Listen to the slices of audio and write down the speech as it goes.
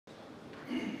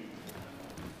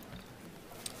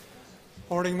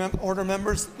Order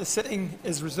members, the sitting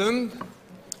is resumed,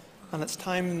 and it's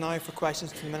time now for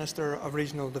questions to the Minister of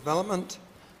Regional Development,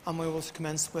 and we will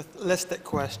commence with listed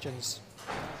questions.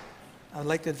 I would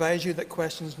like to advise you that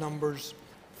questions numbers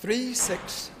 3,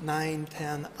 6, 9,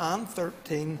 10 and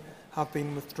 13 have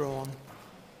been withdrawn.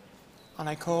 And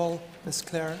I call Ms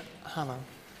Claire Hanna.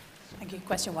 Thank you.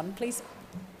 Question 1, please.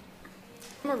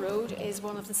 Ormer Road is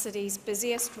one of the city's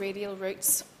busiest radial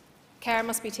routes. Care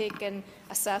must be taken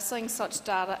assessing such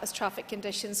data as traffic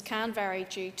conditions can vary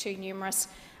due to numerous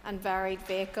and varied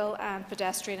vehicle and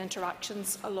pedestrian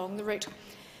interactions along the route.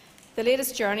 The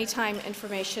latest journey time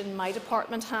information my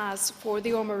department has for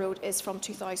the Ormer Road is from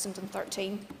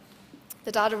 2013.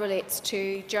 The data relates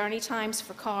to journey times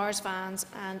for cars, vans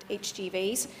and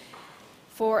HGVs.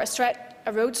 For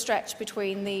a road stretch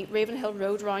between the Ravenhill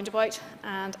Road roundabout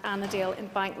and Annandale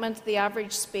Embankment, the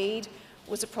average speed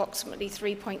was approximately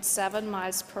 3.7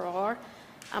 miles per hour,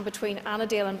 and between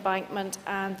Annandale Embankment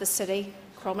and the city,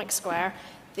 Cromwick Square,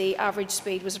 the average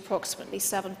speed was approximately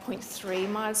 7.3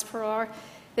 miles per hour.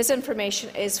 This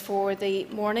information is for the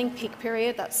morning peak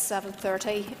period, that's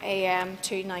 7:30 a.m.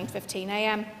 to 9:15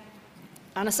 a.m.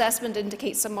 An assessment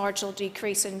indicates a marginal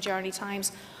decrease in journey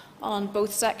times on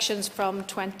both sections from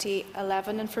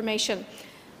 2011 information.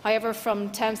 However,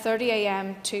 from 10:30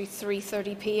 a.m. to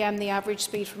 3:30 p.m, the average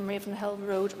speed from Ravenhill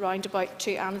Road roundabout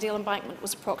to Annandale Embankment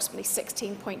was approximately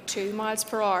 16.2 miles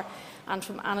per hour, and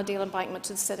from Annandale Embankment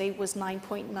to the city was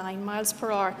 9.9 miles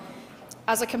per hour.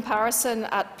 As a comparison,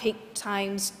 at peak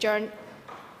times,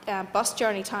 bus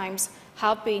journey times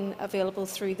have been available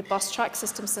through the bus track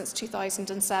system since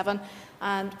 2007,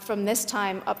 and from this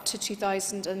time up to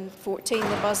 2014,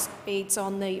 the bus speeds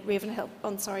on the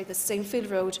the Sainfield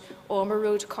Road, Ormer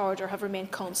Road corridor have remained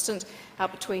constant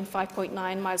at between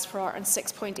 5.9 miles per hour and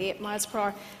 6.8 miles per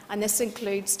hour, and this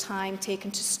includes time taken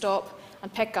to stop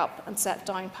and pick up and set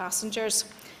down passengers.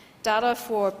 Data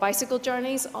for bicycle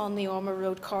journeys on the Ormer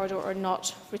Road corridor are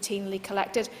not routinely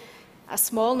collected. A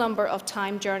small number of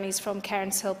time journeys from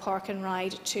Cairnshill Park and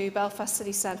Ride to Belfast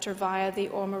City Centre via the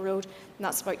Ormer Road, and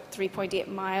that's about 3.8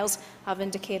 miles, have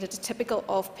indicated a typical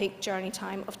off-peak journey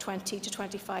time of 20 to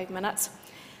 25 minutes.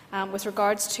 With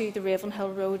regards to the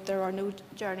Ravenhill Road, there are no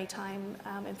journey time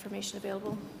information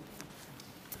available.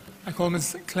 I call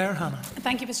Ms Claire Hanna.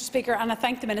 Thank you, Mr Speaker, and I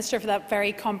thank the Minister for that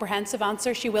very comprehensive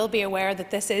answer. She will be aware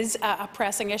that this is a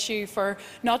pressing issue for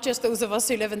not just those of us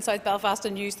who live in South Belfast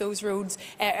and use those roads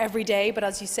every day, but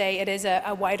as you say, it is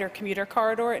a wider commuter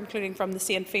corridor, including from the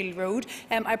Sainfield Road.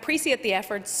 I appreciate the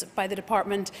efforts by the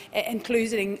Department,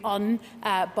 including on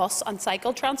bus and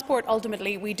cycle transport.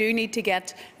 Ultimately, we do need to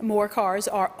get more cars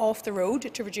off the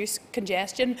road to reduce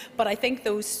congestion, but I think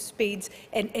those speeds,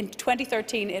 in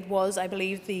 2013 it was, I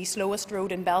believe, the slowest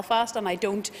road in Belfast, and I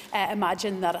don't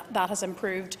imagine that that has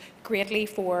improved greatly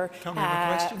for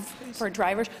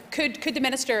drivers. Could the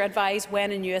Minister advise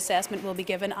when a new assessment will be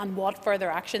given and what further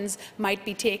actions might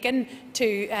be taken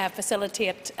to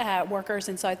facilitate workers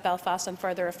in South Belfast and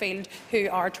further afield who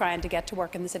are trying to get to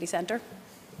work in the city centre?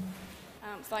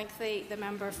 Thank the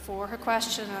member for her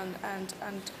question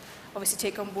and obviously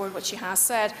take on board what she has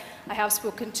said. I have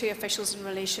spoken to officials in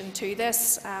relation to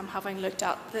this, having looked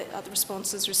at the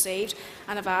responses received,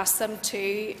 and have asked them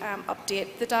to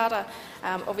update the data,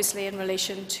 obviously in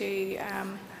relation to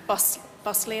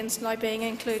bus lanes now being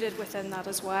included within that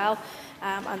as well,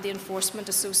 and the enforcement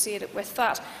associated with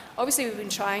that. Obviously, we've been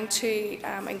trying to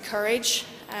encourage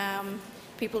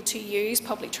people to use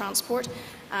public transport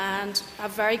and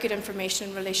have very good information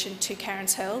in relation to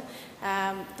Cairnshill,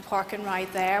 the park and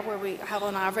ride there, where we have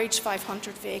on average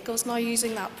 500 vehicles now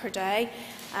using that per day.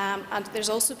 And there's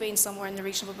also been somewhere in the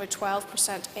region of about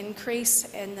 12%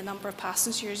 increase in the number of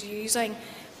passengers using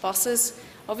buses.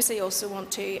 Obviously, also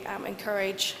want to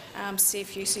encourage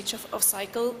safe usage of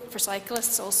for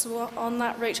cyclists also on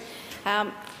that route.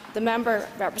 The member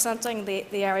representing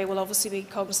the area will obviously be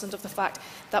cognizant of the fact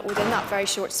that within that very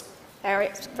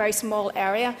small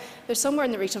area, there's somewhere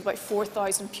in the region of about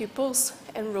 4,000 pupils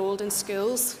enrolled in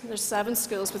schools. There's 7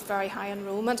 schools with very high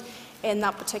enrolment in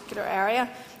that particular area.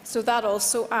 So that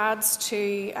also adds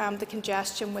to the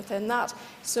congestion within that.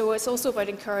 So it's also about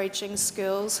encouraging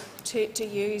schools to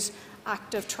use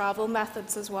active travel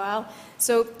methods as well.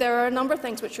 So there are a number of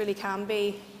things which really can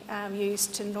be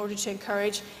used in order to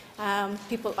encourage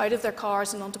people out of their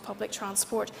cars and onto public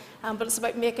transport, but it's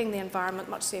about making the environment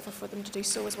much safer for them to do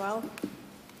so as well.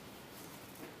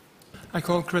 I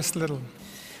call Chris Little.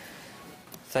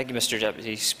 Thank you, Mr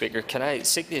Deputy Speaker. Can I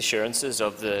seek the assurances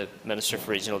of the Minister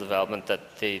for Regional Development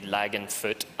that the Lagan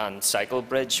Foot and Cycle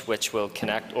Bridge, which will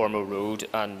connect Ormeau Road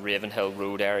and Ravenhill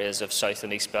Road areas of South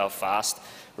and East Belfast,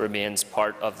 remains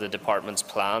part of the Department's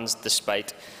plans,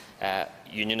 despite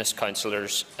Unionist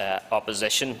councillors'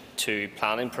 opposition to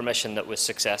planning permission that was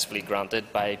successfully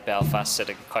granted by Belfast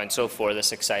City Council for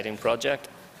this exciting project?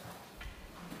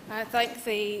 I thank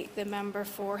the member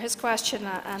for his question,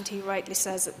 and he rightly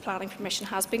says that planning permission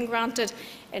has been granted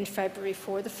in February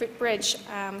for the footbridge,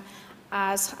 and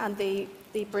the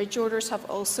bridge orders have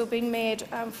also been made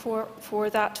for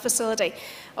that facility.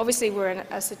 Obviously, we're in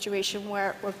a situation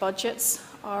where budgets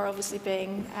are obviously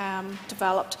being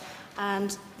developed,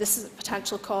 and this is a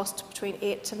potential cost between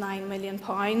 £8 to £9 million,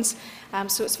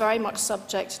 so it's very much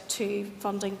subject to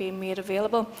funding being made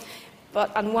available.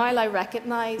 And while I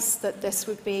recognise that this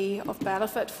would be of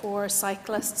benefit for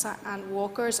cyclists and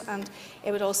walkers, and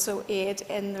it would also aid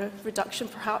in the reduction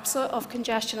perhaps of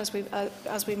congestion as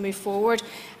we move forward,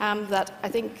 that I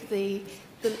think the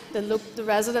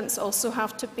residents also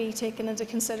have to be taken into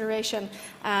consideration,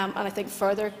 and I think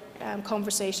further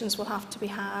conversations will have to be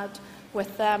had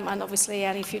with them, and obviously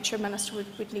any future minister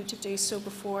would need to do so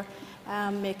before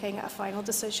making a final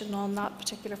decision on that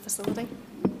particular facility.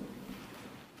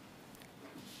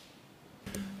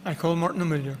 I call Martin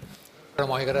O'Muller.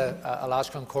 Thank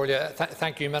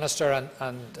you, Minister,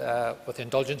 and with the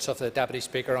indulgence of the Deputy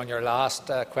Speaker on your last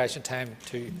question time,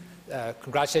 to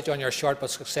congratulate you on your short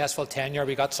but successful tenure.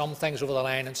 We got some things over the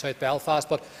line in South Belfast,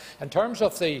 but in terms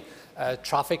of the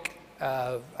traffic,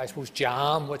 I suppose,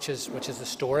 jam, which is the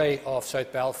story of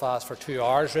South Belfast for 2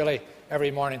 hours really every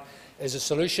morning, is the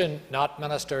solution not,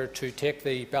 Minister, to take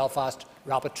the Belfast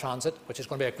Rapid Transit, which is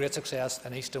going to be a great success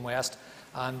in East and West,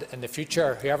 and in the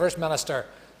future, whoever is Minister,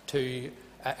 to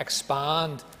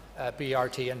expand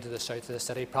BRT into the south of the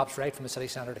city, perhaps right from the city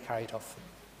centre to Carrytough?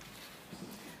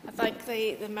 I thank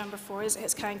the member for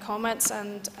his kind comments,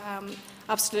 and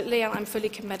absolutely, I'm fully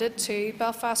committed to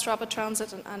Belfast Rapid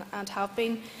Transit and have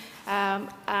been.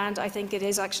 And I think it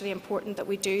is actually important that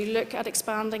we do look at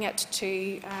expanding it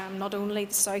to not only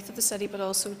the south of the city but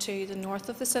also to the north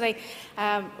of the city.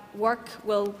 Work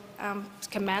will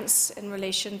commence in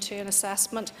relation to an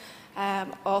assessment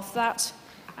of that,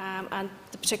 and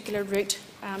the particular route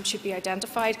should be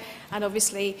identified, and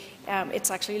obviously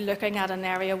it's actually looking at an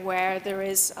area where there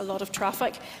is a lot of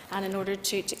traffic, and in order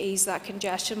to ease that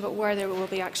congestion, but where there will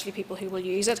be actually people who will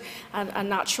use it, and a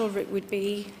natural route would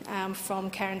be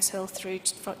from Cairns Hill through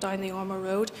down the Ormeau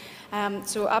Road.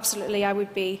 So absolutely I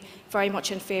would be very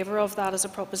much in favour of that as a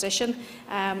proposition.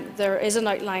 There is an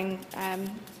outline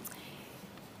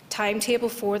timetable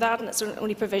for that, and it's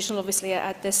only provisional obviously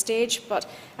at this stage, but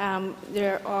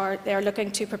they are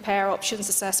looking to prepare options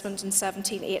assessment in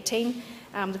 17-18,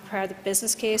 to prepare the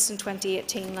business case in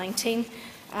 2018-19,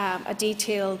 a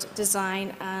detailed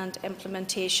design and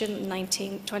implementation in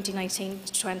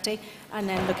 2019-20, and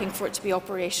then looking for it to be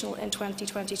operational in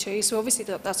 2022. So obviously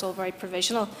that's all very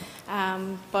provisional,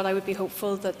 but I would be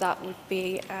hopeful that that would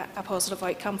be a positive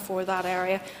outcome for that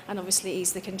area, and obviously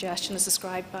ease the congestion as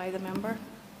described by the member.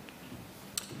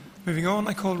 Moving on,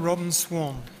 I call Robin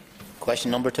Swan. Question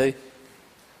number 2.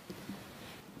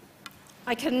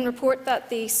 I can report that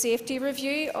the safety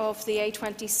review of the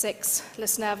A26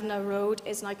 Lisnevna Road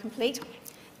is now complete.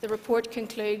 The report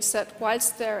concludes that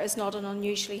whilst there is not an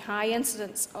unusually high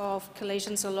incidence of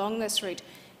collisions along this route,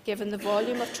 given the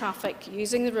volume of traffic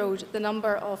using the road, the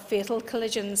number of fatal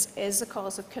collisions is a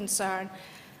cause of concern.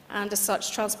 And as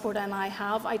such, Transport NI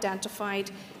have identified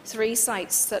 3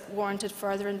 sites that warranted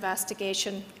further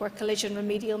investigation where collision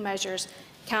remedial measures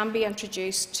can be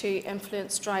introduced to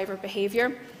influence driver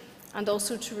behaviour and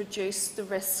also to reduce the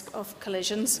risk of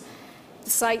collisions. The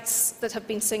sites that have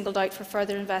been singled out for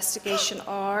further investigation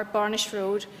are Barnish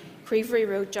Road, Creevery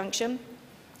Road Junction,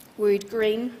 Wood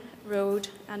Green Road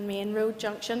and Main Road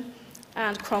Junction,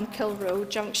 and Cromkill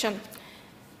Road Junction.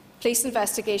 Police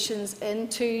investigations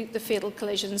into the fatal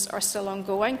collisions are still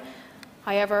ongoing.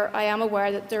 However, I am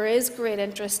aware that there is great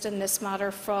interest in this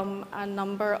matter from a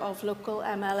number of local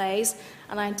MLAs,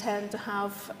 and I intend to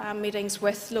have meetings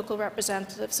with local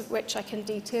representatives of which I can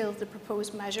detail the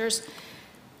proposed measures.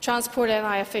 Transport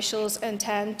NI officials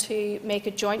intend to make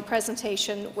a joint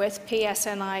presentation with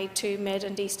PSNI to Mid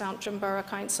and East Antrim Borough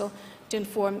Council to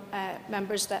inform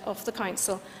members of the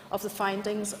Council of the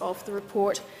findings of the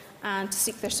report and to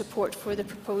seek their support for the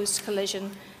proposed collision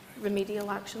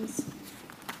remedial actions.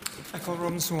 I call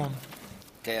Robin Swan.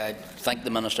 Okay, I thank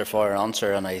the Minister for her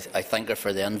answer, and I thank her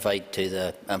for the invite to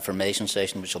the information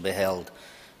session which will be held,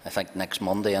 I think, next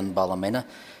Monday in Ballymena.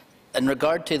 In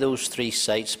regard to those 3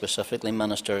 sites specifically,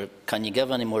 Minister, can you give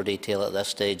any more detail at this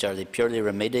stage? Are they purely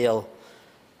remedial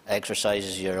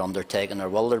exercises you're undertaking, or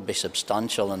will there be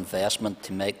substantial investment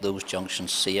to make those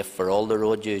junctions safe for all the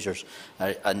road users?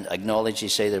 And acknowledge you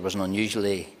say there wasn't an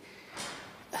unusually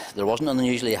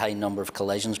high number of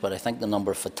collisions, but I think the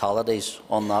number of fatalities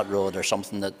on that road are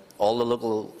something that all the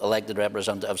local elected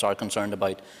representatives are concerned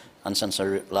about. And since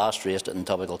I last raised it in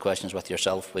topical questions with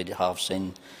yourself, we have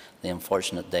seen the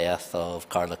unfortunate death of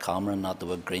Carla Cameron at the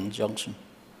Wood Green junction.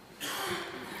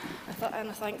 And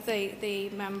I thank the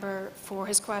member for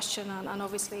his question and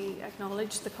obviously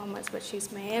acknowledge the comments which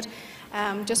he's made.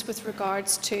 Just with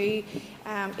regards to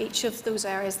each of those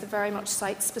areas, they're very much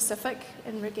site-specific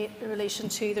in relation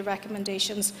to the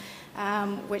recommendations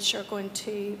which are going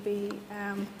to be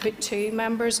put to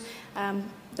members.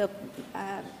 They'll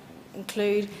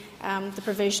include the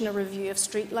provision or review of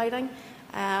street lighting,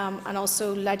 and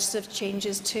also legislative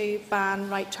changes to ban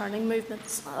right-turning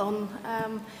movements on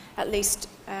at least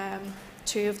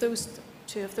 2 of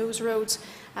those roads.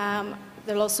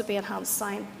 There will also be enhanced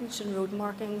signage and road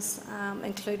markings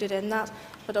included in that,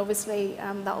 but obviously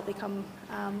that will become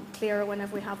clearer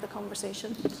whenever we have the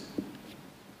conversation.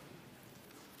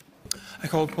 I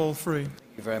call Paul Frew.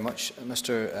 Thank you very much,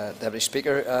 Mr Deputy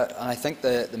Speaker. And I thank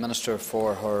the Minister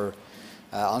for her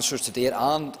answers to date,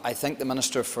 and I thank the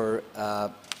Minister for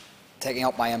taking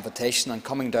up my invitation and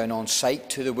coming down on site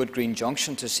to the Wood Green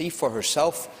junction to see for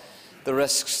herself the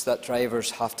risks that drivers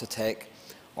have to take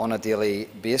on a daily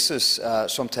basis,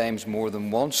 sometimes more than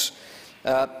once.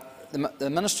 The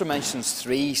Minister mentions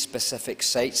 3 specific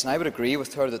sites, and I would agree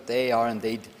with her that they are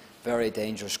indeed very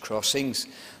dangerous crossings.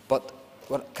 But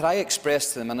could I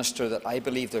express to the Minister that I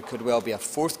believe there could well be a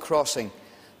 4th crossing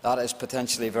that is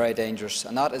potentially very dangerous,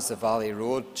 and that is the Valley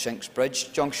Road Shinks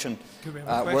Bridge junction,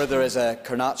 where there is a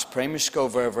Carnats Primary School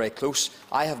very, very close.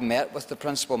 I have met with the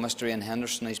principal, Mr Ian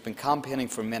Henderson. He's been campaigning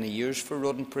for many years for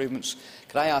road improvements.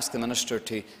 Could I ask the Minister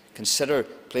to consider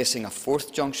placing a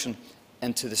 4th junction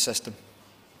into the system?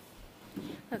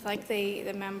 I thank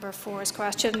the member for his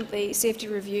question. The safety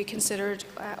review considered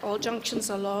all junctions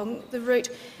along the route,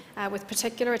 with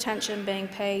particular attention being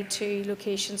paid to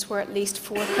locations where at least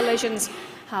 4 collisions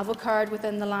have occurred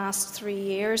within the last 3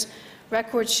 years.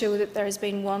 Records show that there has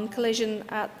been 1 collision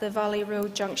at the Valley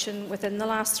Road junction within the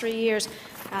last 3 years.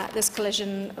 This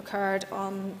collision occurred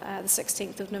on the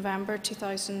 16th of November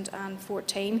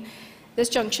 2014. This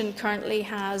junction currently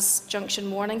has junction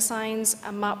warning signs,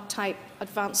 a map-type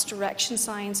advanced direction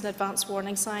signs and advanced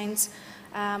warning signs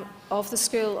of the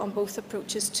school on both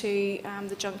approaches to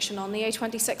the junction on the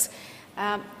A26.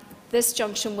 This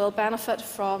junction will benefit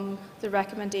from the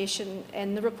recommendation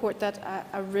in the report that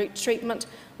a route treatment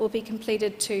will be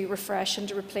completed to refresh and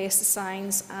to replace the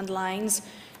signs and lines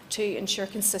to ensure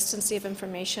consistency of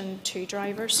information to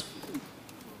drivers.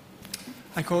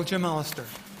 I call Jim Allister.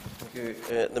 Thank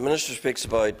you. The Minister speaks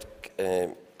about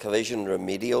collision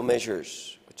remedial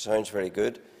measures, which sounds very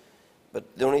good,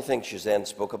 but the only thing she then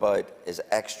spoke about is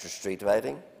extra street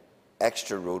lighting,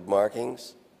 extra road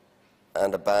markings,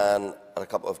 and a ban at a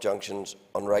couple of junctions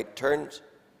on right turns.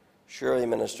 Surely,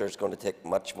 Minister, is going to take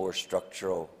much more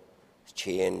structural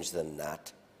change than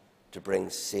that to bring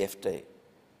safety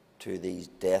to these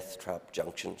death trap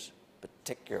junctions,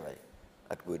 particularly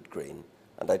at Wood Green.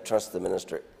 And I trust the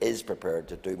Minister is prepared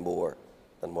to do more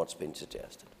than what's been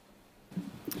suggested.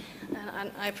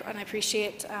 And I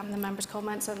appreciate the member's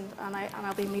comments, and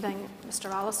I'll be meeting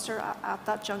Mr Allister at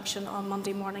that junction on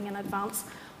Monday morning in advance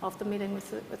of the meeting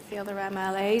with the other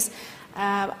MLAs.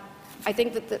 I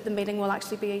think that the meeting will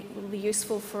actually be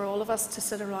useful for all of us to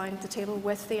sit around the table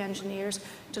with the engineers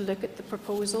to look at the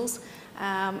proposals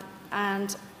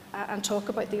and talk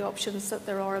about the options that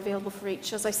there are available for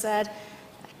each. As I said,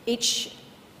 each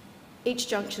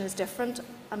junction is different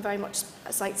and very much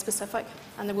site-specific,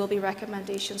 and there will be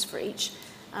recommendations for each.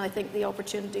 And I think the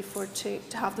opportunity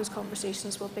to have those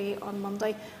conversations will be on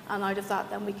Monday, and out of that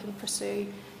then we can pursue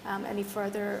any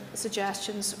further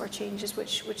suggestions or changes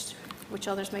which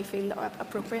others may feel are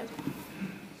appropriate.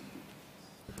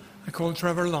 I call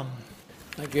Trevor Lunn.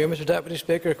 Thank you, Mr Deputy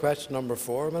Speaker. Question number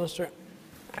 4, Minister.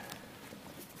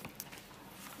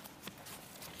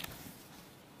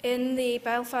 In the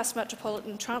Belfast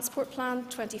Metropolitan Transport Plan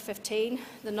 2015,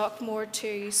 the Knockmore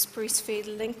to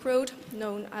Sprucefield Link Road,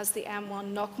 known as the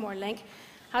M1 Knockmore Link,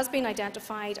 has been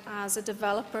identified as a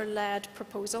developer-led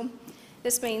proposal.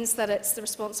 This means that it's the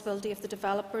responsibility of the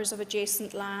developers of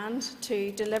adjacent land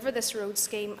to deliver this road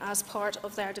scheme as part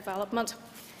of their development.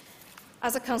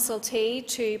 As a consultee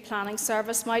to Planning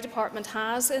Service, my department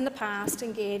has in the past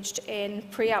engaged in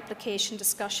pre-application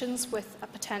discussions with a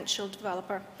potential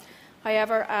developer.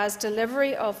 However, as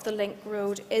delivery of the link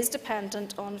road is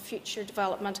dependent on future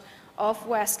development of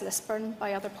West Lisburn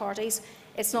by other parties,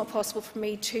 it's not possible for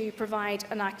me to provide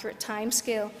an accurate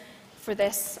timescale for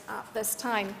this at this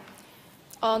time.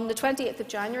 On the 28th of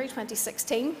January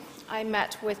 2016, I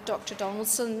met with Dr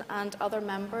Donaldson and other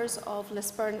members of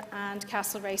Lisburn and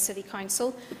Castlereagh City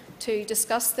Council to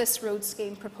discuss this road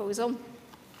scheme proposal.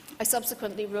 I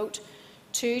subsequently wrote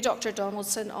to Dr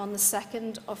Donaldson on the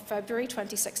 2nd of February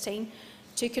 2016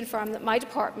 to confirm that my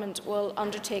department will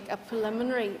undertake a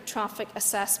preliminary traffic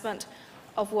assessment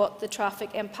of what the traffic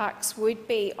impacts would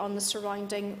be on the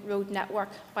surrounding road network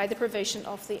by the provision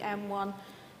of the M1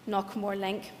 Knockmore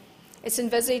link. It's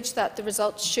envisaged that the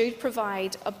results should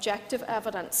provide objective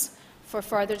evidence for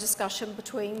further discussion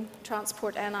between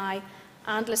Transport NI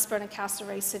and Lisburn and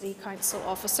Castlereagh City Council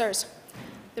officers.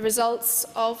 The results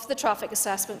of the traffic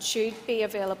assessment should be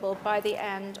available by the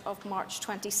end of March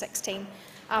 2016,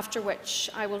 after which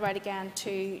I will write again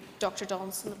to Dr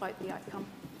Donaldson about the outcome.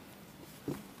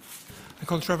 I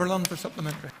call Trevor Lunn for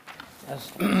supplementary.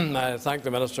 Yes. I thank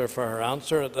the Minister for her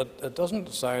answer. It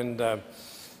doesn't sound,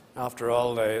 after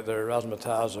all the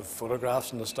razzmatazz of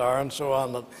photographs in the Star and so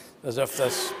on, as if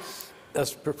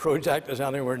this project is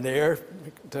anywhere near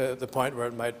to the point where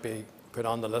it might be put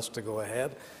on the list to go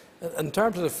ahead. In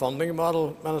terms of the funding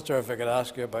model, Minister, if I could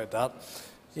ask you about that,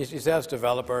 he says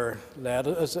developer-led.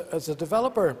 Is the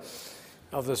developer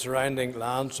of the surrounding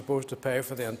land supposed to pay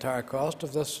for the entire cost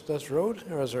of this road,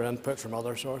 or is there input from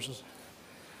other sources?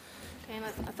 Okay, and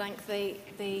I thank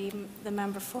the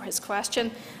member for his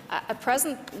question. At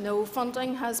present, no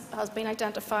funding has been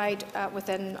identified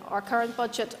within our current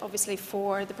budget, obviously,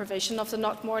 for the provision of the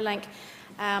Knockmore link.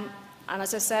 And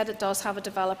as I said, it does have a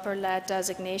developer-led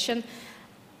designation.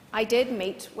 I did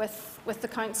meet with the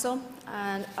council,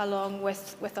 and along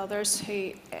with others,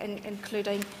 who,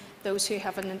 including those who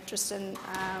have an interest in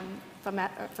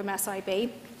from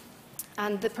SIB.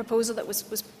 And the proposal that was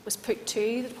put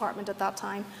to the department at that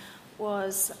time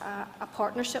was a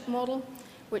partnership model,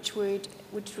 which would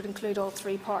include all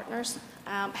three partners.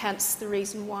 Hence the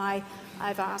reason why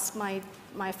I've asked my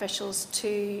officials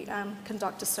to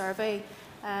conduct a survey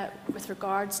with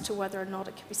regards to whether or not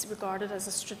it could be regarded as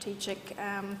a strategic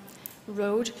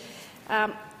road.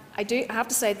 I have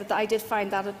to say that I did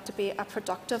find that to be a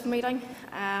productive meeting,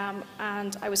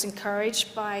 and I was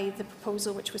encouraged by the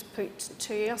proposal which was put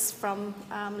to us from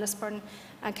Lisburn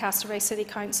and Castlereagh City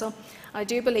Council. I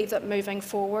do believe that moving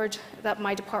forward, that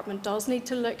my department does need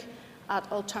to look at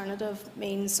alternative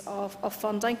means of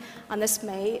funding, and this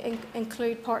may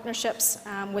include partnerships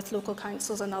with local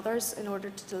councils and others in order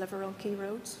to deliver on key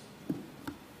roads.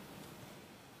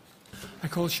 I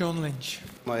call Sean Lynch.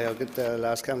 I'll get the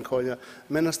last can call you.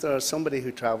 Minister, as somebody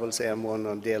who travels M1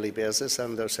 on a daily basis,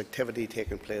 and there's activity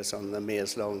taking place on the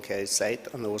Maze Long Quay site,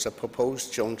 and there was a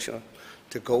proposed juncture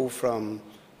to go from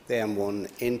the M1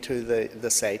 into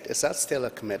the site. Is that still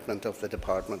a commitment of the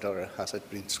department, or has it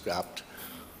been scrapped?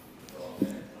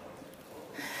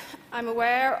 I'm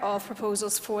aware of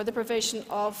proposals for the provision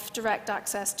of direct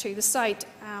access to the site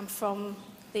from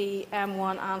the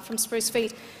M1 and from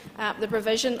Sprucefield. The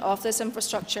provision of this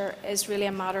infrastructure is really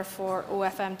a matter for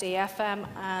OFMDFM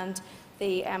and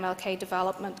the MLK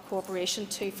Development Corporation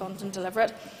to fund and deliver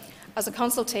it. As a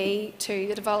consultee to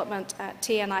the development,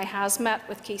 TNI has met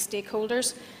with key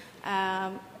stakeholders,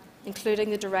 including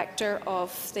the director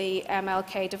of the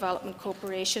MLK Development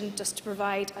Corporation, just to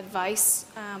provide advice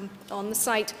on the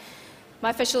site. My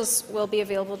officials will be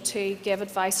available to give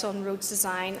advice on roads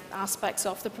design aspects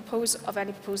of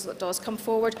any proposal that does come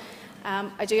forward.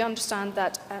 I do understand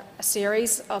that a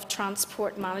series of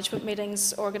transport management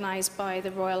meetings organised by the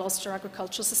Royal Ulster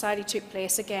Agricultural Society took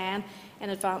place again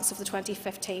in advance of the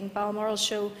 2015 Balmoral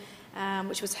show,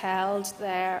 which was held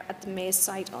there at the Maze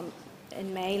site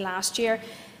in May last year.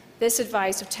 This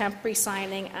advised of temporary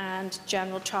signing and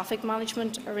general traffic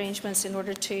management arrangements in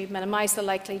order to minimise the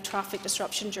likely traffic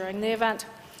disruption during the event.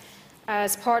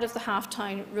 As part of the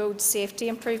Halftown road safety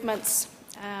improvements,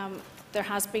 there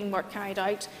has been work carried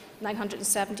out.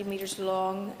 970 metres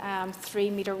long, 3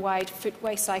 metre wide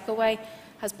footway cycleway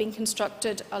has been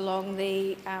constructed along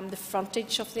the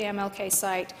frontage of the MLK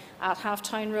site at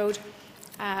Halftown Road.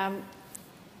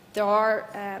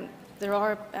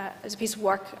 There's a piece of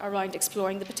work around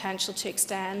exploring the potential to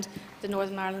extend the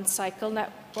Northern Ireland Cycle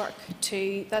Network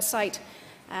to that site,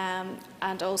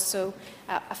 and also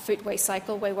a footway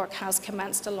cycleway work has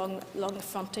commenced along the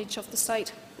frontage of the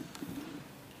site.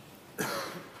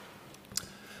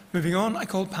 Moving on, I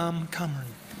call Pam Cameron.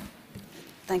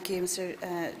 Thank you, Mr.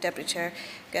 Deputy Chair.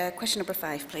 Question number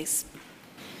 5, please.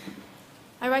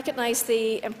 I recognise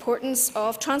the importance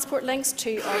of transport links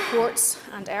to our ports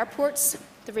and airports.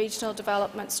 The Regional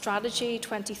Development Strategy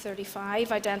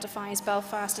 2035 identifies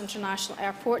Belfast International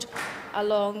Airport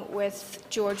along with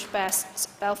George Best's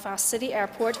Belfast City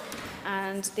Airport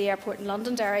and the airport in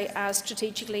Londonderry as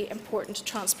strategically important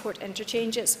transport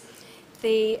interchanges.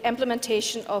 The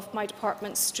implementation of my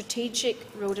department's strategic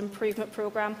road improvement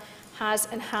programme has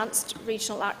enhanced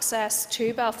regional access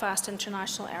to Belfast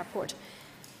International Airport.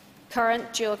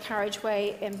 Current dual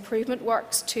carriageway improvement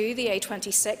works to the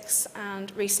A26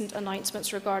 and recent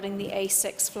announcements regarding the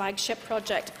A6 flagship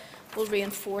project will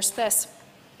reinforce this.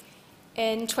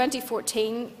 In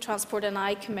 2014, Transport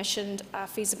NI commissioned a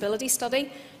feasibility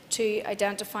study to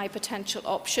identify potential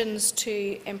options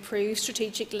to improve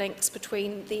strategic links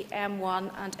between the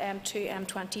M1 and M2,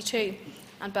 M22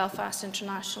 and Belfast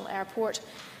International Airport.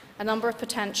 A number of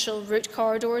potential route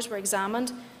corridors were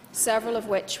examined, several of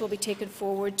which will be taken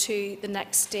forward to the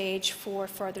next stage for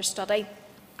further study.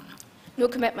 No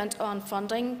commitment on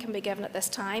funding can be given at this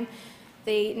time.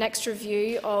 The next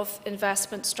review of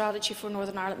investment strategy for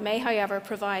Northern Ireland may, however,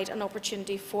 provide an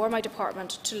opportunity for my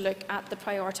department to look at the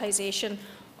prioritisation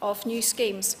of new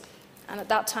schemes, and at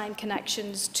that time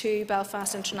connections to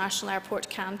Belfast International Airport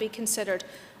can be considered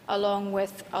along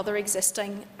with other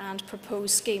existing and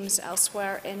proposed schemes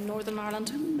elsewhere in Northern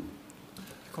Ireland.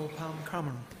 Call Pam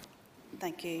Cameron.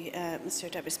 Thank you,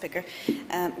 Mr Deputy Speaker.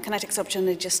 Can I take this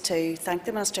opportunity just to thank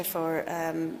the Minister for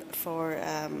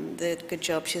the good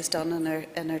job she has done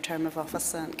in her term of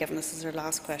office, and given this is her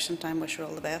last question time, wish her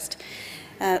all the best.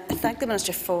 Thank the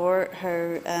Minister for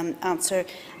her answer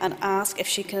and ask if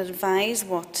she can advise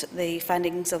what the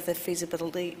findings of the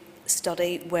feasibility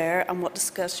study were and what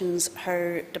discussions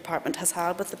her department has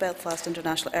had with the Belfast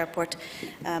International Airport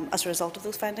as a result of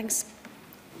those findings.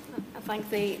 I thank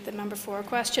the member for her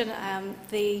question.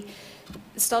 The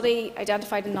study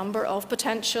identified a number of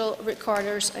potential route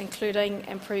corridors, including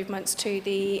improvements to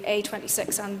the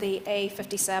A26 and the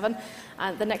A57.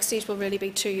 The next stage will really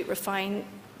be to refine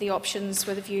the options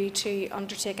with a view to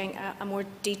undertaking a more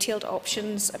detailed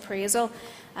options appraisal.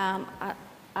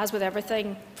 As with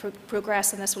everything,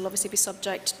 progress in this will obviously be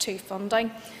subject to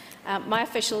funding. My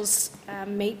officials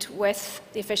meet with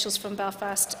the officials from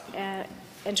Belfast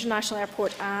International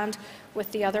Airport and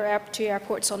with the other two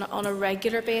airports on a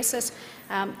regular basis.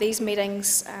 These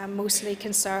meetings mostly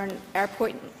concern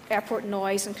airport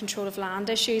noise and control of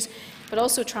land issues, but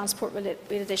also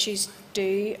transport-related issues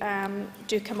do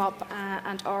come up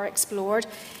and are explored.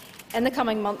 In the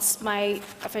coming months, my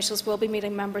officials will be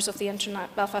meeting members of the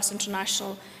Belfast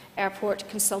International Airport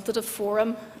Consultative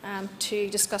Forum to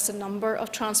discuss a number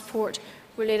of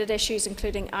transport-related issues,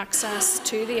 including access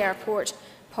to the airport,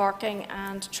 parking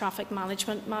and traffic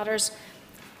management matters.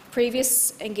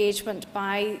 Previous engagement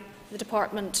by the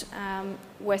department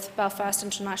with Belfast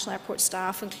International Airport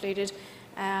staff included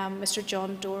Mr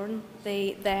John Dorn,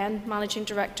 the then Managing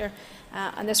Director,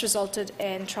 and this resulted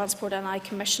in Transport NI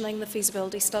commissioning the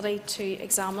feasibility study to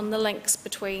examine the links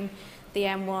between the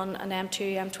M1 and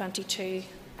M2, M22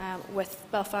 with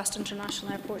Belfast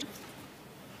International Airport.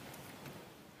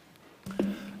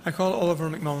 I call Oliver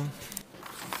McMullen.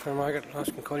 For Margaret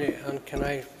Laskin-Coney, and can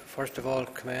I first of all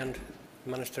commend the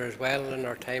Minister as well in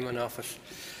her time in office.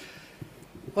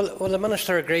 Will the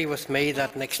Minister agree with me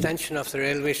that an extension of the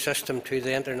railway system to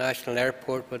the international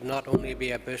airport would not only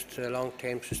be a boost to the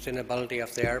long-term sustainability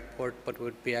of the airport, but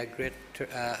would be a great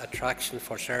attraction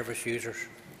for service users?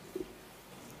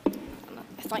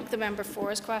 I thank the member for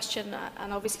his question,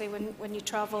 and obviously when you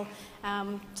travel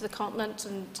to the continent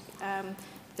and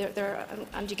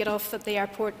and you get off at the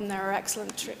airport and there are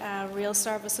excellent rail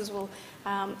services, well,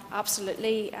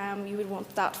 absolutely you would want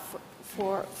that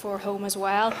for home as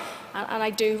well. And I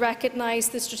do recognise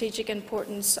the strategic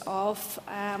importance of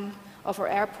our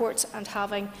airports and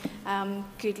having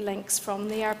good links from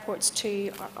the airports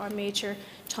to our major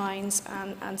towns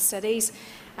and cities.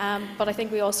 But I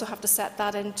think we also have to set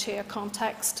that into a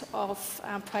context of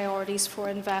priorities for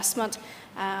investment,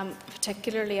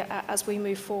 particularly as we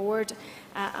move forward,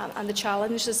 and the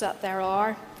challenges that there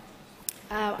are.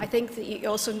 I think that you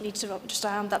also need to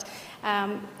understand that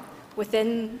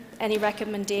within any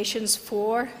recommendations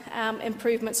for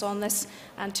improvements on this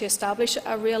and to establish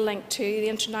a real link to the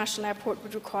international airport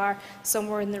would require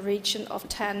somewhere in the region of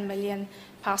 10 million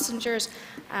passengers,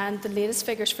 and the latest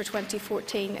figures for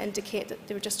 2014 indicate that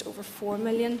there were just over 4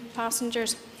 million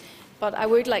passengers. But I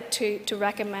would like to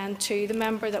recommend to the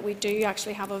member that we do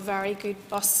actually have a very good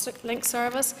bus link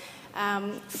service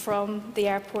from the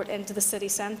airport into the city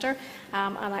centre,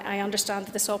 and I understand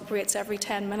that this operates every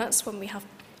 10 minutes when we have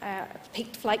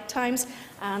peak flight times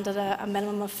and at a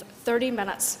minimum of 30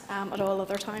 minutes at all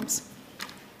other times.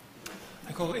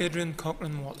 I call Adrian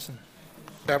Cochrane-Watson.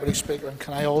 Deputy Speaker, and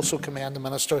can I also commend the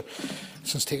Minister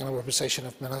since taking over position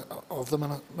of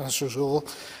the Minister's role.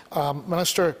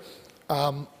 Minister,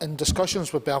 in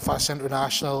discussions with Belfast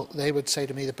International, they would say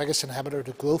to me the biggest inhibitor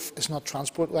to growth is not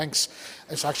transport links,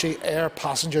 it's actually air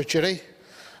passenger duty.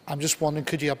 I'm just wondering,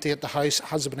 could you update the House?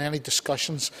 Has there been any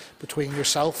discussions between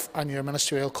yourself and your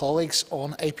ministerial colleagues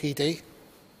on APD?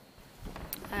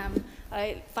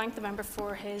 I thank the member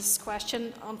for his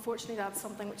question. Unfortunately, that's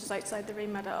something which is outside the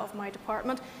remit of my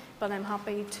department, but I'm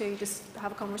happy to just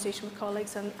have a conversation with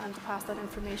colleagues and to pass that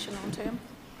information on to him.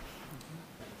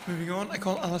 Moving on, I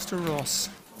call Alistair Ross.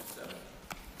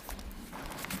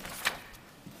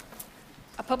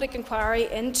 A public inquiry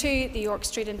into the York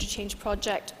Street Interchange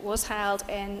project was held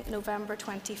in November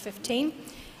 2015.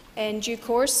 In due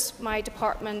course, my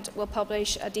department will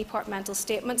publish a departmental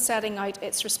statement setting out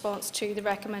its response to the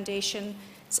recommendations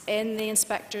in the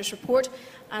inspector's report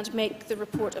and make the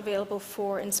report available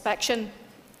for inspection.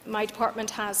 My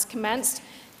department has commenced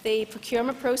the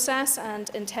procurement process and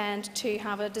intend to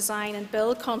have a design and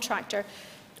build contractor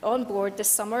on board this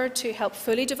summer to help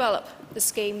fully develop the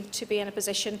scheme to be in a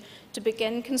position to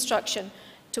begin construction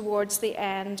towards the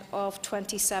end of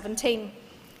 2017.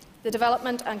 The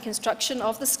development and construction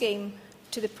of the scheme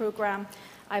to the programme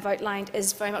I've outlined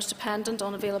is very much dependent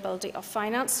on availability of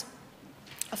finance.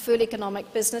 A full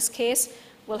economic business case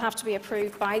will have to be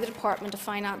approved by the Department of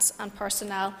Finance and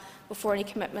Personnel before any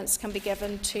commitments can be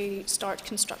given to start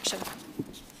construction.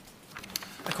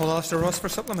 I call Alistair Ross for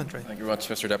supplementary. Thank you very much,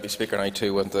 Mr Deputy Speaker. And I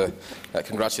too want to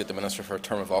congratulate the Minister for her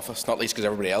term of office, not least because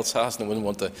everybody else has, and I wouldn't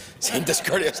want to seem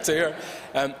discourteous to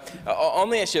her.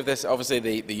 On the issue of this,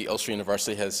 obviously the Ulster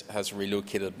University has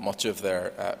relocated much of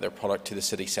their product to the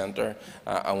city centre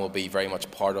and will be very much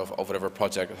part of whatever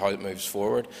project, how it moves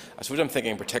forward. I suppose I'm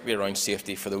thinking particularly around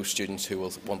safety for those students who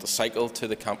will want to cycle to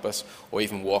the campus or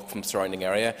even walk from the surrounding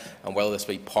area, and will this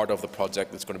be part of the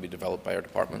project that's going to be developed by our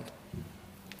department?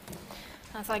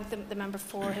 I thank the member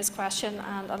for his question,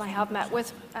 and I have met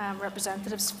with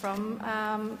representatives from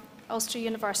Ulster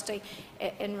University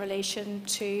in relation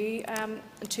to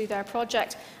their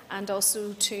project, and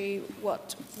also to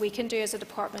what we can do as a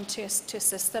department to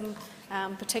assist them,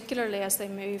 particularly as they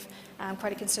move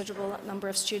quite a considerable number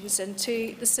of students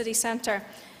into the city centre.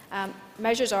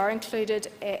 Measures are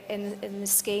included in the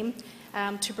scheme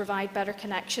to provide better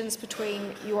connections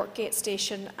between Yorkgate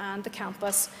Station and the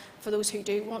campus for those who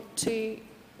do want to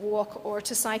walk or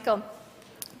to cycle.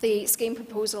 The scheme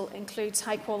proposal includes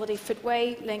high-quality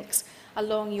footway links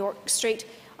along York Street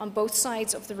on both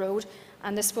sides of the road,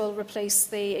 and this will replace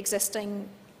the existing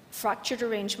fractured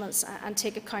arrangements and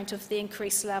take account of the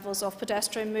increased levels of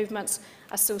pedestrian movements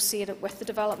associated with the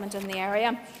development in the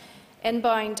area.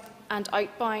 Inbound and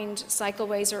outbound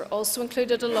cycleways are also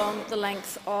included along the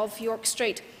length of York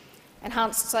Street.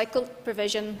 Enhanced cycle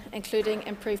provision, including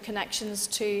improved connections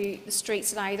to the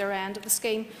streets at either end of the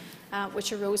scheme,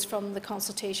 which arose from the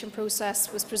consultation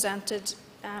process, was presented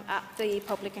at the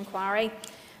public inquiry.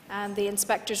 And the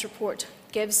inspector's report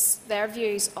gives their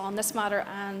views on this matter,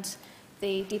 and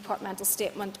the departmental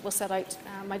statement will set out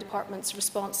my department's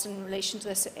response in relation to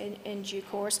this in due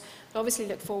course. But obviously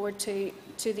look forward to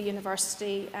the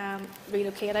university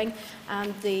relocating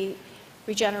and the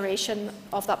regeneration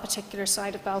of that particular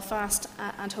side of Belfast,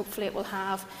 and hopefully it will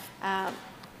have,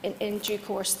 in due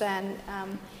course then,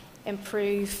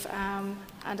 improve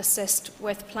and assist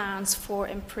with plans for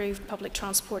improved public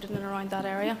transport in and around that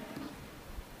area.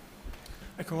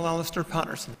 I call Alistair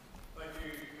Patterson. Thank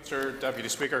you, Mr Deputy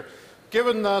Speaker.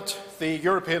 Given that the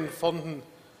European funding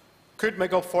could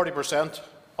make up 40%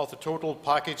 of the total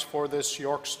package for this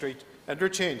York Street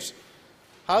interchange,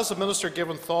 has the Minister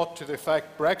given thought to the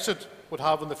effect Brexit would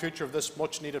have on the future of this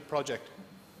much-needed project?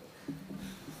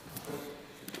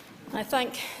 I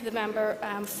thank the member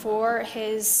for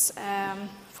his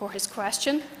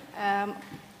question.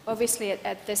 Obviously,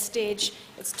 at this stage,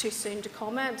 it's too soon to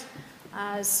comment,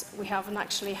 as we haven't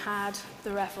actually had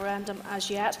the referendum as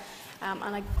yet,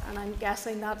 and I'm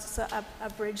guessing that's a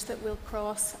bridge that we'll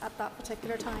cross at that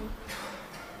particular time.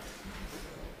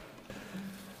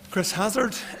 Chris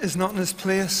Hazard is not in his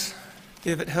place.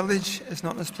 David Hilditch is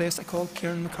not in his place. I call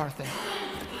Kieran McCarthy.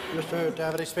 Mr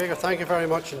Deputy Speaker, thank you very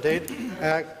much indeed.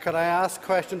 Could I ask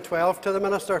question 12 to the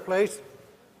Minister, please?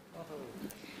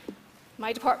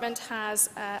 My department has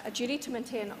a duty to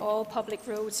maintain all public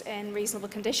roads in reasonable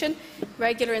condition.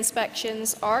 Regular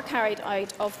inspections are carried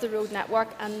out of the road network,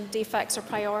 and defects are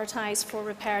prioritised for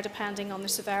repair depending on their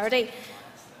severity.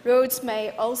 Roads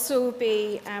may also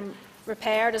be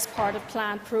repaired as part of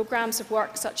planned programmes of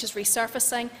work such as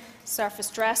resurfacing, surface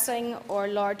dressing or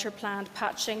larger planned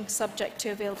patching subject to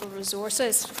available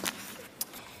resources.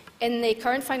 In the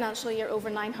current financial year,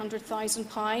 over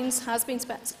 £900,000 has been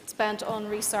spent on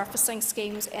resurfacing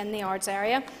schemes in the Ards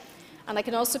area, and I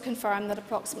can also confirm that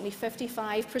approximately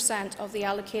 55% of the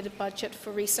allocated budget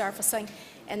for resurfacing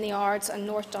in the Ards and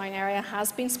North Down area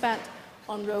has been spent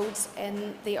on roads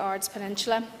in the Ards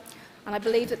Peninsula. And I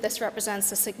believe that this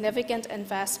represents a significant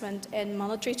investment in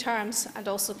monetary terms and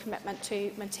also commitment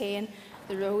to maintain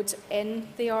the roads in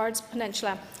the Ards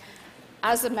Peninsula.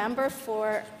 As a member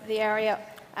for the area,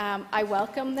 I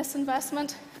welcome this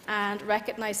investment and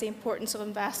recognise the importance of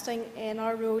investing in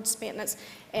our roads maintenance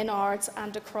in Ards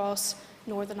and across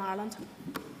Northern Ireland.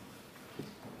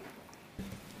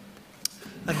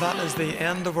 And that is the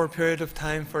end of our period of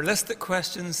time for listed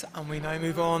questions, and we now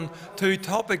move on to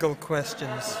topical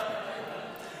questions.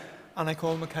 And I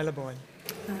call Michaela Boyle.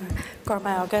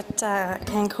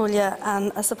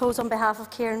 And I suppose on behalf of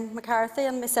Kieran McCarthy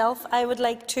and myself, I would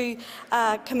like to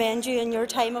commend you in your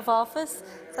time of office.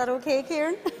 Is that okay,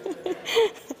 Kieran?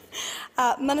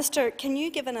 Minister, can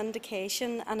you give an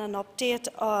indication and an update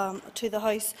to the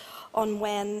House on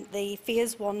when the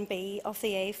Phase 1B of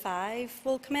the A5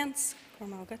 will commence?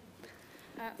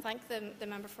 Thank the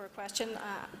member for a question.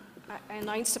 I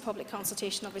announced a public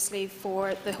consultation, obviously,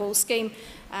 for the whole scheme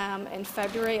in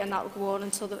February, and that will go on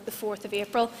until the 4th of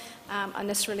April. And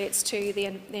this relates to the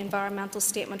environmental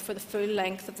statement for the full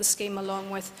length of the scheme,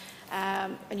 along with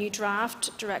a new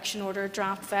draft direction order,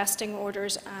 draft vesting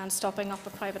orders, and stopping up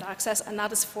of private access. And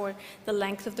that is for the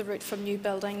length of the route from new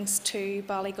buildings to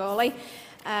Ballygawley.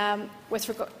 With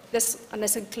regard this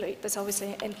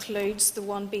obviously includes the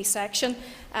 1B section.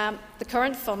 The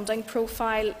current funding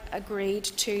profile agreed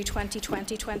to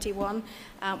 2020-21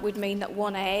 would mean that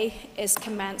 1A is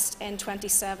commenced in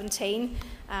 2017,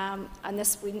 and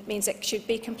this means it should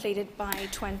be completed by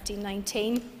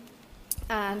 2019.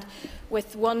 And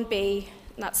with 1B,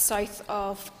 and that's south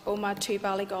of Omagh to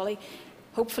Ballygawley,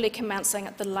 hopefully commencing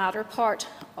at the latter part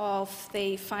of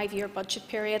the 5-year budget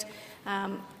period.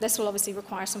 This will obviously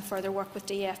require some further work with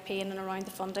DFP in and around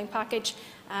the funding package,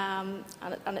 and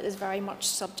it is very much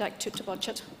subject to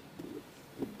budget.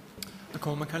 I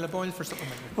call Michaela Boyle for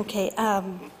supplementary. Okay.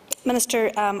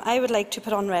 Minister, I would like to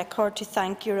put on record to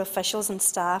thank your officials and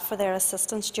staff for their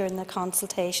assistance during the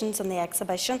consultations and the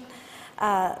exhibition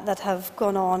that have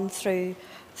gone on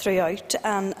throughout,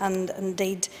 and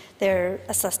indeed their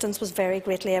assistance was very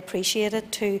greatly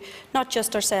appreciated to not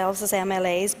just ourselves as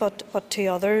MLAs but to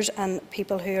others and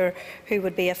people who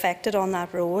would be affected on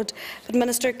that road. But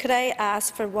Minister, could I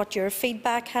ask for what your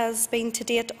feedback has been to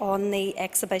date on the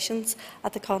exhibitions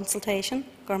at the consultation?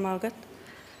 Gormalgat.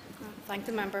 Thank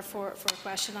the member for a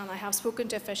question, and I have spoken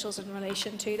to officials in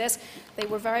relation to this. They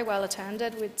were very well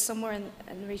attended, with somewhere in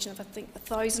the region of, I think,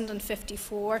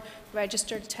 1,054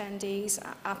 registered attendees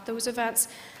at those events.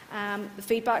 The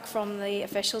feedback from the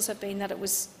officials have been that it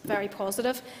was very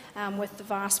positive, with the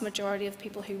vast majority of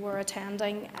people who were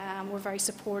attending were very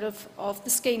supportive of the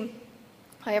scheme.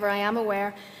 However, I am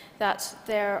aware that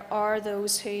there are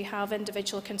those who have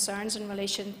individual concerns in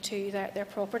relation to their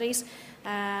properties.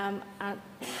 And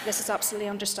this is absolutely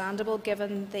understandable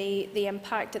given the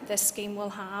impact that this scheme will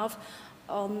have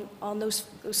on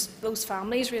those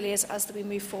families, really, as we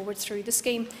move forward through the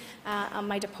scheme. And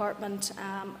my department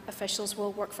officials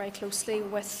will work very closely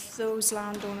with those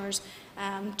landowners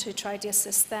to try to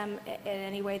assist them in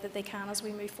any way that they can as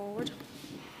we move forward.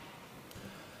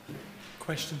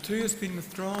 Question 2 has been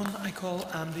withdrawn. I call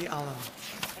Andy Allen.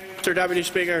 Mr Deputy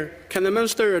Speaker, can the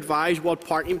Minister advise what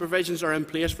parking provisions are in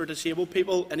place for disabled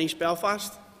people in East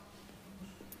Belfast?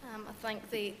 I thank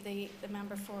the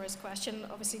member for his question.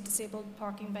 Obviously, disabled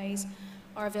parking bays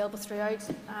are available throughout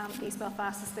East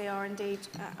Belfast, as they are indeed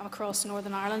across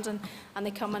Northern Ireland, and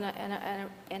they come in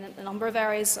a number of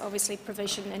areas. Obviously,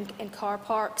 provision in car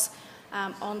parks,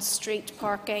 on street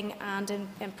parking, and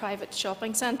in private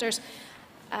shopping centres.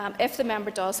 If the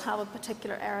member does have a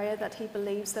particular area that he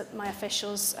believes that my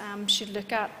officials should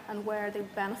look at and where they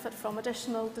benefit from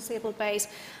additional disabled bays,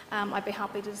 I'd be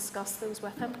happy to discuss those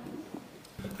with him.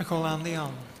 I call Andy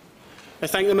Allen. I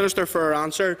thank the Minister for her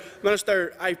answer.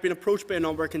 Minister, I've been approached by a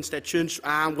number of constituents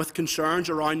with concerns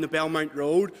around the Belmont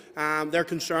Road. They're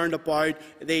concerned about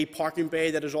the parking bay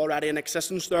that is already in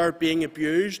existence there being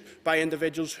abused by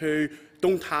individuals who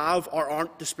don't have or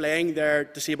aren't displaying their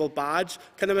disabled badge.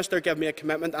 Can the Minister give me a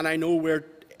commitment, and I know we're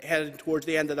heading towards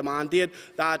the end of the mandate,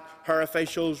 that her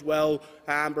officials will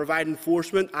provide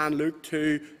enforcement and look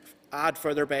to add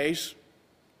further bays?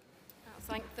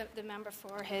 thank the member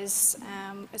for his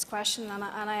question,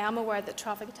 and I am aware that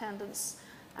traffic attendants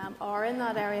are in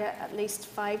that area at least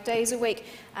 5 days a week,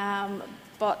 and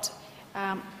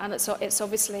it's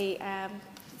obviously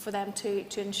for them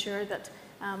to ensure that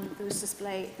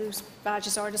those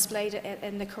badges are displayed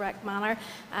in the correct manner,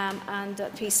 and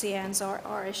that PCNs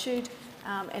are issued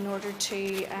in order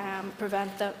to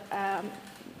prevent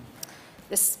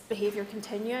this behaviour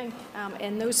continuing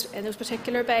in those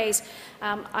particular bays.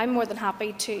 I'm more than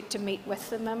happy to meet with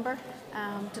the member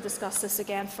to discuss this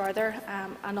again further,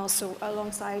 and also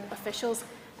alongside officials.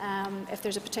 If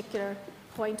there's a particular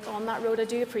point on that road, I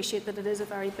do appreciate that it is a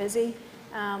very busy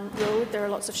road. There are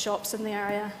lots of shops in the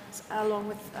area, along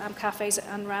with cafes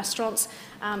and restaurants,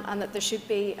 and that there should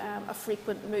be a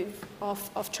frequent move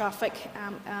of traffic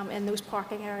in those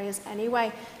parking areas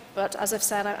anyway. But as I've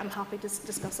said, I'm happy to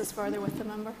discuss this further with the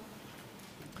member.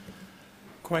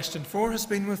 Question 4 has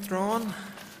been withdrawn.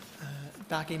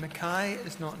 Daggy Mackay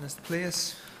is not in his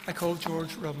place. I call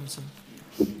George Robinson.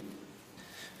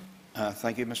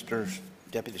 Thank you, Mr.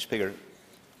 Deputy Speaker.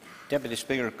 Deputy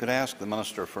Speaker, could I ask the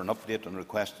Minister for an update on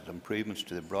requested improvements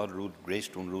to the Broad Road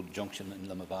Greystone Road junction in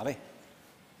Limavady?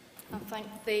 I thank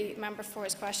the member for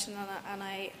his question, and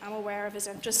I am aware of his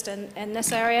interest in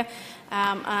this area,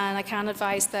 and I can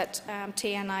advise that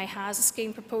TNI has a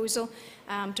scheme proposal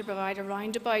to provide a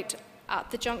roundabout at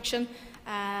the junction.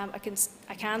 I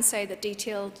can say that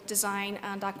detailed design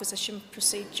and acquisition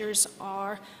procedures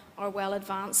are well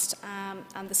advanced,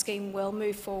 and the scheme will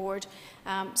move forward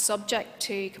subject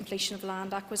to completion of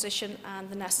land acquisition and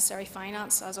the necessary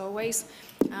finance, as always,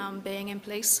 being in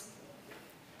place.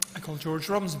 I call George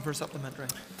Robinson for a supplementary.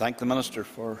 Thank the Minister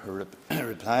for her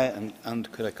reply, and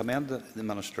could I commend the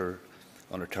Minister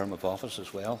on her term of office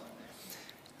as well.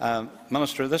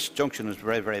 Minister, this junction is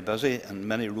very, very busy, and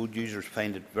many road users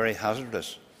find it very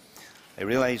hazardous. I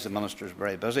realise the Minister is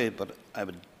very busy, but I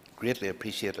would greatly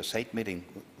appreciate a site meeting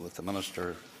with the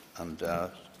Minister and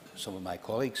some of my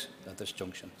colleagues at this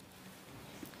junction.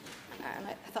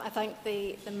 And I thank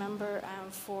the member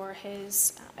for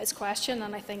his question,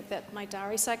 and I think that my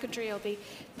diary secretary will be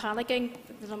panicking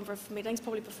the number of meetings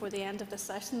probably before the end of this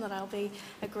session that I'll be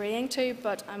agreeing to,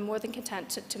 but I'm more than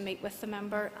content to meet with the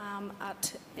member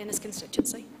in his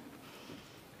constituency.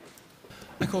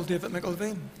 I call David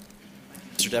McIlveen.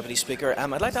 Mr Deputy Speaker,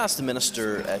 I'd like to ask the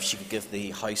Minister if she could give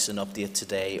the House an update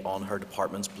today on her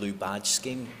department's Blue Badge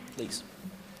scheme, please.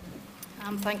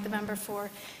 Thank the member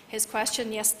for his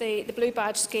question. Yes, the Blue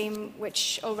Badge scheme,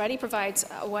 which already provides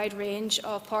a wide range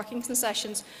of parking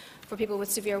concessions for people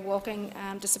with severe walking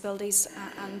disabilities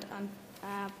and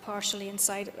partially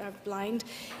inside blind,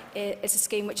 is a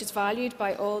scheme which is valued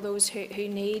by all those who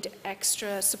need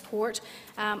extra support.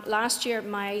 Last year,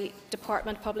 my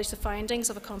department published the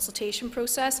findings of a consultation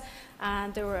process,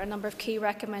 and there were a number of key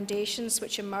recommendations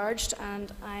which emerged,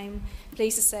 and I'm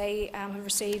pleased to say have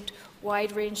received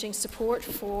wide-ranging support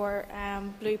for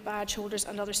Blue Badge holders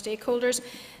and other stakeholders.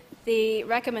 The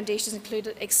recommendations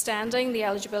included extending the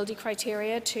eligibility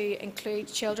criteria to include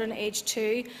children aged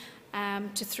 2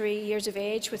 to 3 years of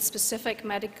age with specific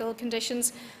medical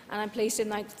conditions, and I'm pleased to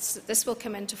announce that this will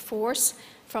come into force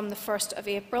from the 1st of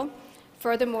April.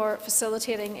 Furthermore,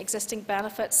 facilitating existing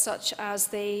benefits such as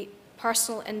the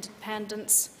personal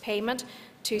independence payment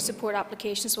to support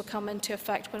applications will come into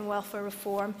effect when welfare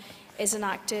reform is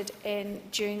enacted in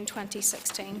June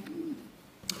 2016.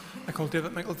 I call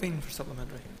David McIlveen for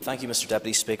supplementary. Thank you, Mr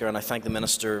Deputy Speaker, and I thank the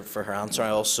Minister for her answer.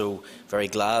 I'm also very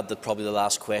glad that probably the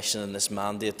last question in this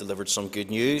mandate delivered some good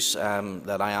news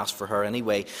that I asked for her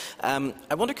anyway.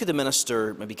 I wonder, could the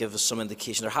Minister maybe give us some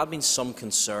indication? There had been some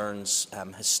concerns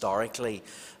historically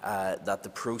that the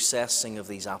processing of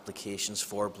these applications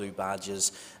for Blue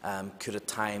Badges could at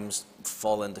times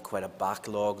fall into quite a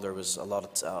backlog. There was a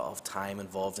lot of time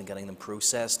involved in getting them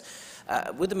processed.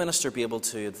 Would the Minister be able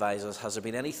to advise us, has there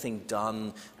been anything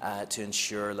done to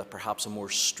ensure that perhaps a more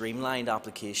streamlined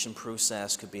application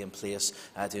process could be in place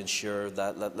to ensure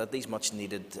that these much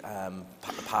needed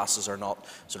passes are not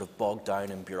sort of bogged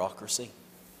down in bureaucracy?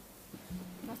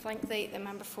 I thank the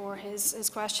member for his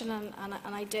question,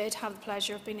 and I did have the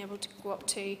pleasure of being able to go up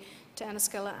to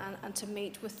Enniskillen and to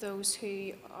meet with those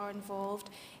who are involved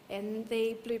in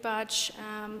the Blue Badge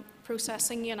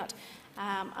processing unit.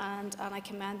 And I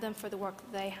commend them for the work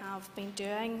that they have been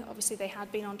doing. Obviously, they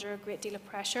had been under a great deal of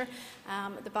pressure.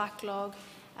 The backlog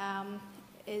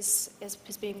is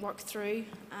being worked through,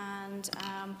 and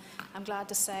I'm glad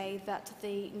to say that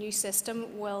the new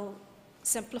system will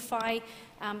simplify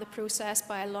the process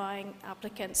by allowing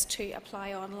applicants to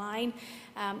apply online.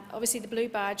 Obviously, the Blue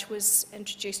Badge was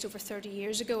introduced over 30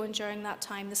 years ago, and during that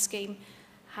time the scheme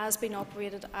has been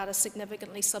operated at a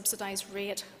significantly subsidised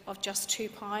rate of just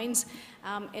 £2.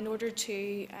 In order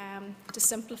to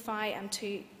simplify and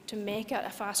to make it a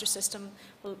faster system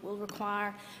will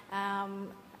require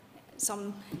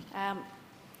some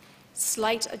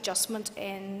slight adjustment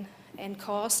in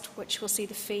cost, which will see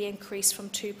the fee increase from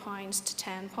 £2 to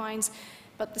 £10.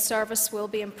 But the service will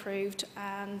be improved,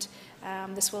 and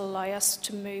this will allow us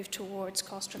to move towards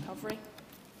cost recovery.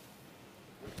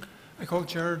 I call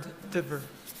Gerard Diver.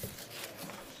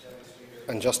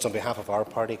 And just on behalf of our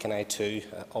party, can I too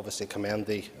obviously commend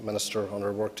the Minister on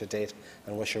her work to date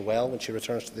and wish her well when she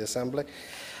returns to the Assembly.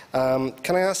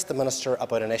 Can I ask the Minister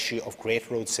about an issue of great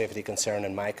road safety concern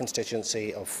in my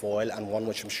constituency of Foyle, and one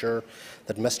which I'm sure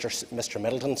that Mr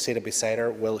Middleton, seated beside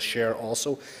her, will share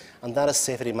also, and that is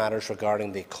safety matters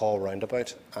regarding the Call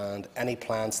roundabout and any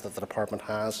plans that the Department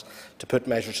has to put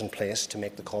measures in place to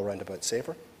make the Call roundabout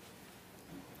safer?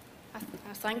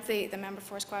 I thank the member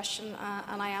for his question,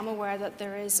 and I am aware that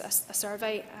there is a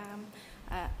survey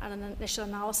and an initial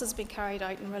analysis being carried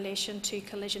out in relation to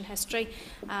collision history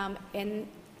in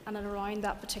and around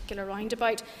that particular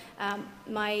roundabout.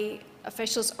 My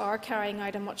officials are carrying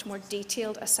out a much more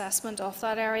detailed assessment of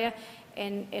that area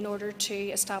in order to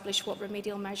establish what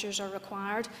remedial measures are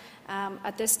required.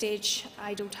 At this stage,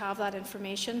 I don't have that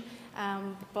information,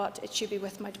 but it should be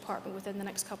with my department within the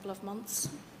next couple of months.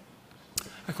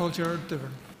 I call Gerard Diver.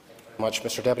 Much,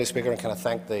 Mr Deputy Speaker, and can I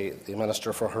thank the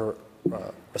Minister for her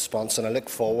response, and I look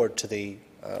forward to the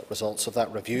results of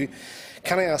that review.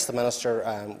 Can I ask the Minister,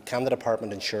 can the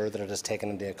Department ensure that it has taken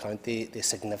into account the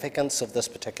significance of this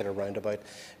particular roundabout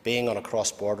being on a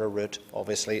cross-border route,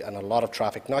 obviously, and a lot of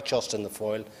traffic, not just in the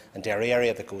Foyle and Derry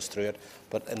area that goes through it,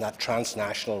 but in that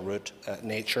transnational route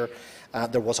nature?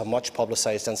 There was a much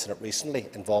publicised incident recently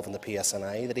involving the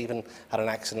PSNI that even had an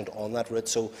accident on that route.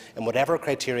 So, in whatever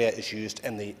criteria is used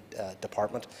in the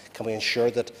Department, can we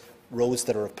ensure that roads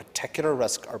that are of particular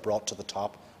risk are brought to the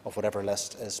top of whatever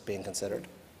list is being considered?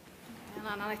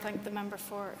 And I thank the member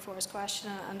for his question,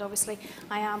 and obviously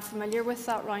I am familiar with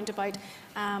that roundabout,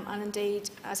 and indeed,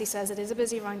 as he says, it is a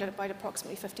busy roundabout.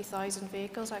 Approximately 50,000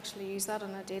 vehicles actually use that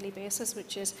on a daily basis,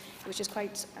 which is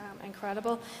quite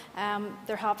incredible.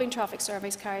 There have been traffic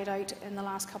surveys carried out in the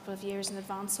last couple of years in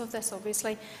advance of this,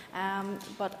 obviously,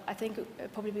 but I think it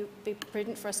would probably be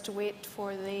prudent for us to wait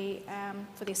for the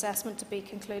assessment to be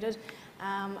concluded,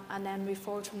 and then move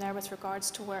forward from there with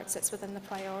regards to where it sits within the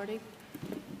priority.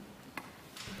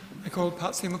 I call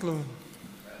Patsy McGlowan.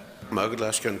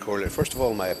 First of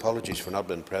all, my apologies for not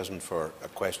being present for a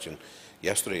question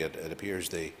yesterday. It appears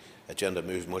the agenda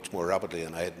moved much more rapidly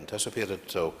than I had anticipated.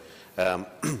 So,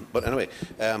 but anyway,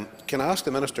 can I ask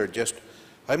the Minister just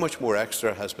how much more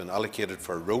extra has been allocated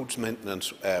for roads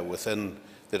maintenance within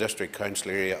the District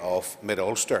Council area of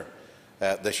Mid-Ulster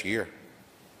this year?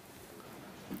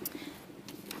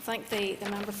 I thank the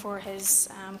member for his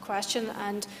question,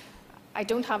 and I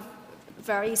don't have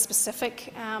very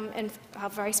specific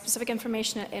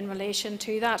information in relation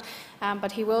to that,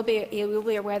 but he will be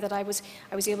aware that I was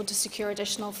able to secure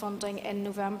additional funding in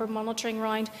November monitoring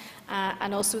round,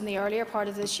 and also in the earlier part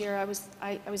of this year I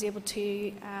was able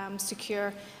to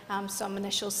secure some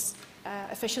initial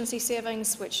efficiency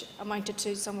savings, which amounted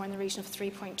to somewhere in the region of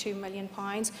 £3.2 million,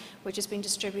 which has been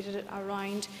distributed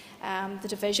around the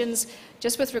divisions.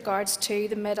 Just with regards to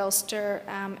the Mid-Ulster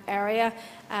area,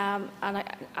 and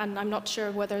I'm not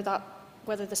sure whether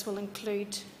this will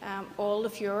include all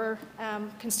of your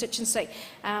constituency,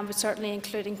 but certainly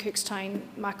including Cookstown,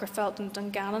 Macrofelt and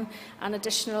Dungannon. An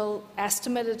additional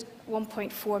estimated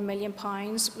 £1.4 million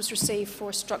was received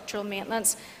for structural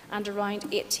maintenance and around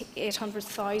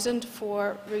 800,000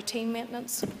 for routine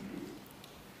maintenance.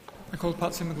 I call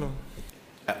Patsy McGlowan.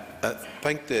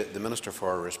 Thank the Minister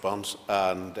for her response.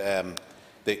 And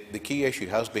the key issue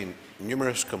has been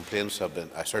numerous complaints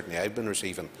certainly I've been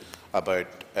receiving about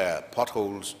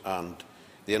potholes and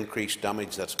the increased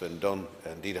damage that's been done.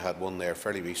 Indeed, I had one there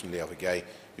fairly recently of a guy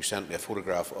who sent me a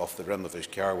photograph of the rim of his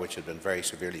car, which had been very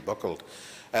severely buckled.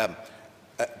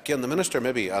 Can the Minister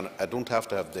maybe, and I don't have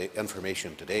to have the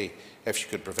information today, if she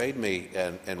could provide me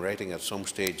in writing at some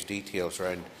stage details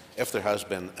around if there has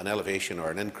been an elevation or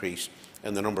an increase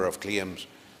in the number of claims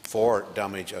for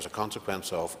damage as a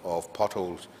consequence of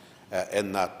potholes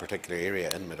in that particular area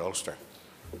in Mid-Ulster?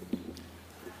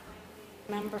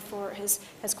 Member for his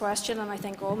question, and I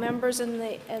think all members in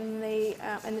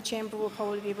the chamber will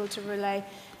probably be able to relay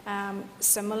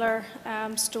similar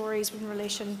stories in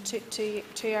relation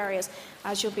to areas.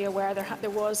 As you'll be aware, there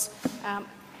was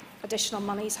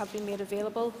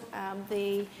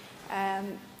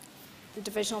The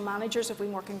divisional managers have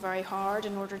been working very hard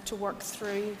in order to work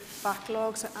through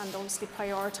backlogs and obviously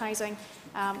prioritising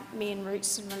main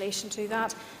routes in relation to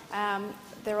that.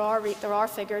 There are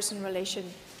figures in relation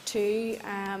to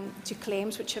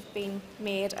claims which have been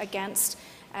made against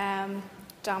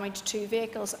damage to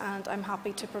vehicles, and I'm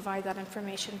happy to provide that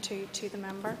information to the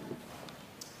member.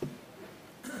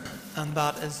 And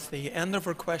that is the end of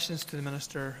our questions to the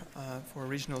Minister for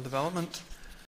Regional Development.